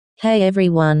Hey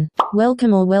everyone,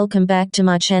 welcome back to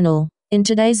my channel. In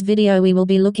today's video we will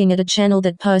be looking at a channel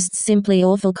that posts simply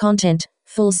awful content,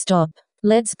 full stop.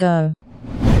 Let's go.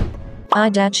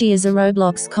 Idatchy is a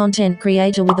Roblox content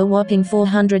creator with a whopping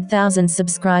 400,000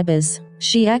 subscribers.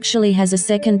 She actually has a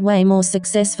second way more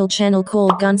successful channel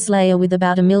called Gunslaya with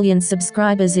about 1 million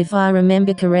subscribers if I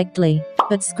remember correctly.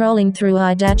 But scrolling through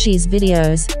Idatchy's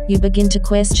videos, you begin to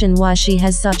question why she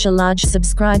has such a large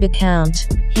subscriber count.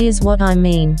 Here's what I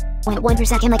mean.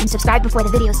 0.1% can like and subscribe before the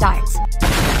video starts.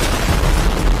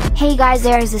 Hey guys,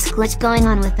 there is this glitch going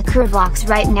on with the Roblox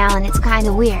right now and it's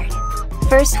kinda weird.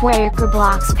 First wear your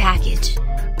Roblox package.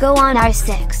 Go on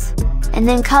R6. And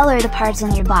then color the parts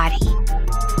on your body.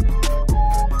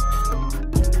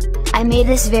 I made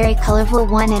this very colorful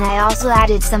one and I also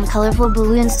added some colorful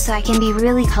balloons so I can be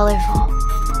really colorful.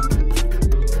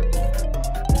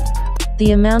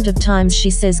 The amount of times she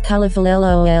says colorful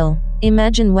LOL.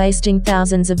 Imagine wasting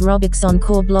thousands of Robux on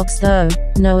core blocks though,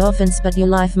 no offense but your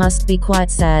life must be quite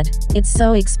sad. It's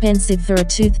so expensive for a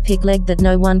toothpick leg that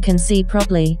no one can see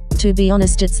properly. To be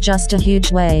honest, it's just a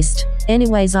huge waste.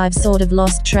 Anyways, I've sort of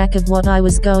lost track of what I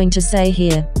was going to say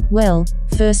here. Well,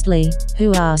 firstly,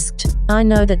 who asked? I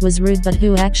know that was rude, but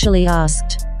who actually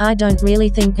asked? I don't really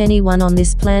think anyone on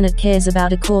this planet cares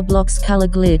about a core block's color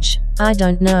glitch. I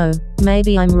don't know,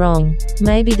 maybe I'm wrong.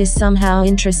 Maybe this somehow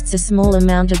interests a small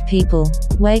amount of people.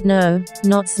 Wait, no,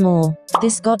 not small.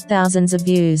 This got thousands of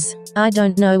views. I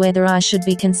don't know whether I should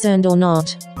be concerned or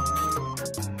not.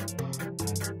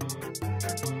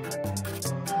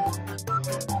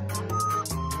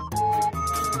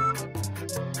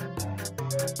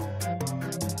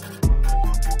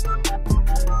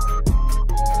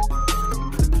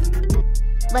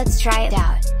 Let's try it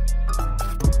out.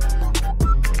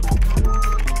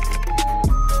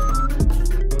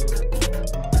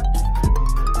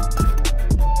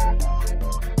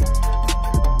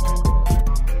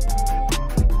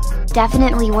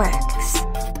 Definitely works.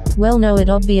 Well, no, it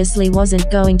obviously wasn't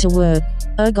going to work.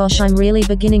 Oh gosh, I'm really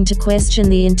beginning to question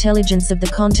the intelligence of the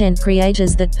content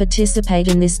creators that participate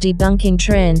in this debunking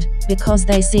trend, because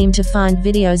they seem to find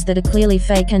videos that are clearly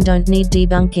fake and don't need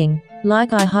debunking.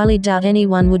 Like, I highly doubt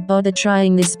anyone would bother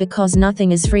trying this because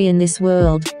nothing is free in this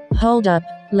world. Hold up,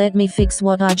 let me fix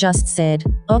what I just said.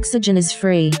 Oxygen is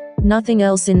free. Nothing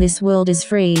else in this world is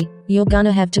free. You're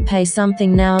gonna have to pay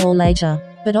something now or later.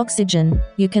 But oxygen,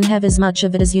 you can have as much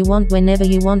of it as you want whenever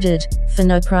you want it, for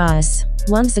no price.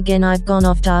 Once again, I've gone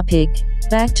off topic.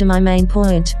 Back to my main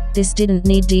point, this didn't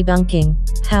need debunking.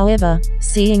 However,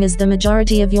 seeing as the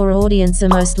majority of your audience are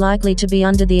most likely to be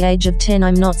under the age of 10,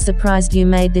 I'm not surprised you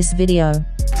made this video.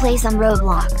 Play some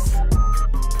Roblox.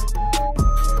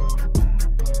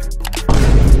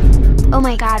 Oh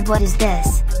my god, what is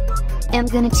this? I'm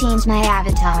gonna change my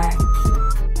avatar.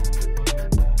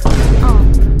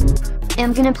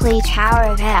 I'm gonna play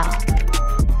Tower of Hell.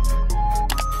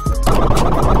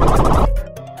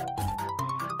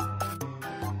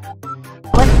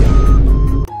 What?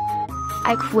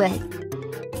 I quit.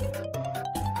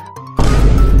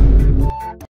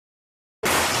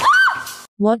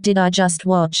 What did I just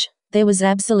watch? There was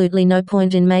absolutely no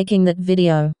point in making that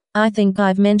video. I think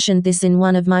I've mentioned this in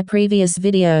one of my previous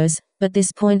videos, but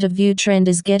this point of view trend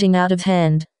is getting out of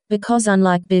hand, because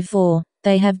unlike before,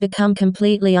 they have become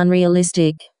completely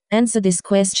unrealistic. Answer this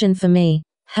question for me.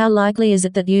 How likely is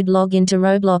it that you'd log into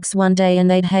Roblox one day and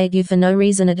they'd hate you for no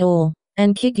reason at all,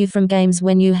 and kick you from games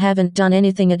when you haven't done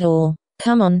anything at all?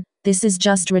 Come on, this is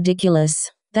just ridiculous.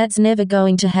 That's never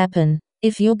going to happen.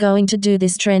 If you're going to do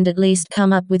this trend, at least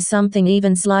come up with something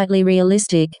even slightly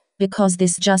realistic, because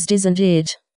this just isn't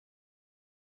it.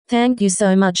 Thank you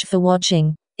so much for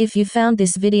watching. If you found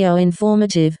this video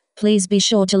informative, please be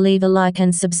sure to leave a like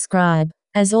and subscribe.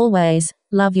 As always,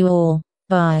 love you all.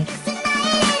 Bye.